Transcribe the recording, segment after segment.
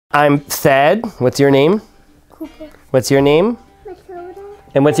I'm Thad. What's your name? Cooper. What's your name? Matilda.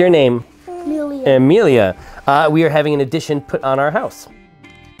 And what's your name? Amelia. Amelia. We are having an addition put on our house.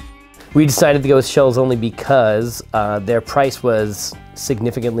 We decided to go with Shells only because their price was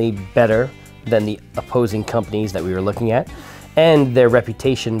significantly better than the opposing companies that we were looking at, and their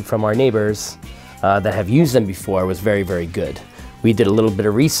reputation from our neighbors that have used them before was very, very good. We did a little bit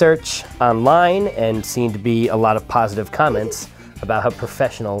of research online and seemed to be a lot of positive comments about how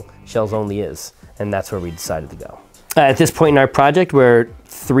professional Shells Only is, and that's where we decided to go. At this point in our project, we're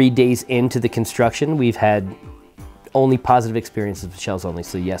 3 days into the construction. We've had only positive experiences with Shells Only,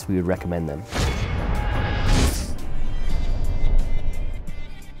 so yes, we would recommend them.